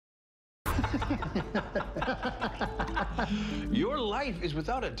Your life is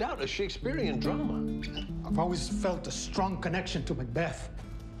without a doubt a Shakespearean drama. I've always felt a strong connection to Macbeth.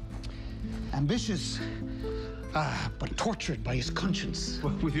 Ambitious, but tortured by his conscience.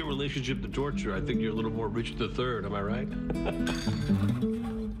 Well, with your relationship to torture, I think you're a little more Richard III, am I right?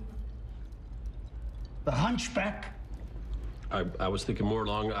 The Hunchback. I was thinking more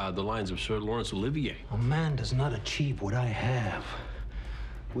along the lines of Sir Laurence Olivier. A man does not achieve what I have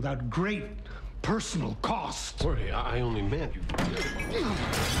without great personal cost. Jorge, I only meant you.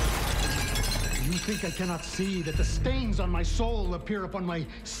 You think I cannot see that the stains on my soul appear upon my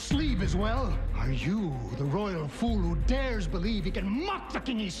sleeve as well? Are you the royal fool who dares believe he can mock the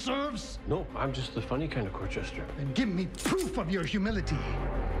king he serves? No, I'm just the funny kind of court jester. And give me proof of your humility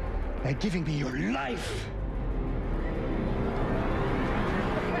by giving me your life.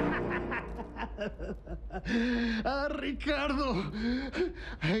 Ricardo,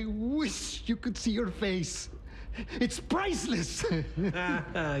 I wish you could see your face. It's priceless.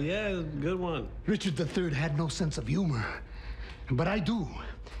 Yeah, good one. Richard III had no sense of humor, but I do.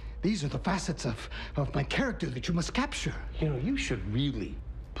 These are the facets of my character that you must capture. You know, you should really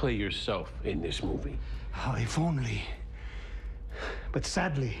play yourself in this movie. Oh, if only. But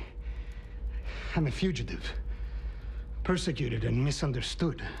sadly, I'm a fugitive, persecuted and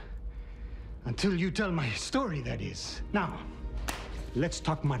misunderstood. Until you tell my story, that is. Now, let's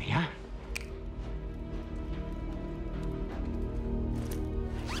talk money, huh?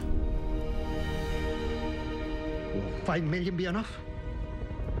 Will $5 million be enough?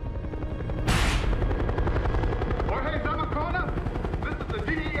 Jorge Zamacona, this is the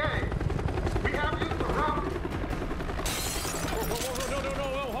DEA. We have you surrounded. No,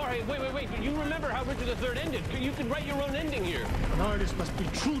 Jorge, wait. You remember how Richard III ended. You could write your own ending here. An artist must be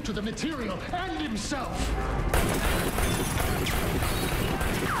true to the material and himself.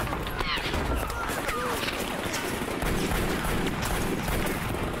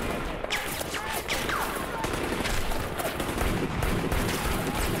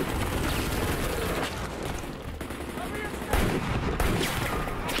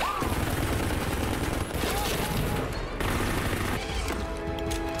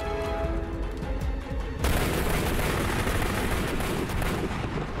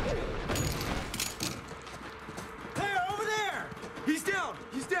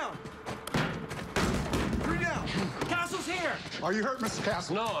 Are you hurt, Mr.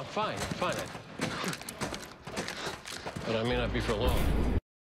 Castle? No, I'm fine. But I may not be for long.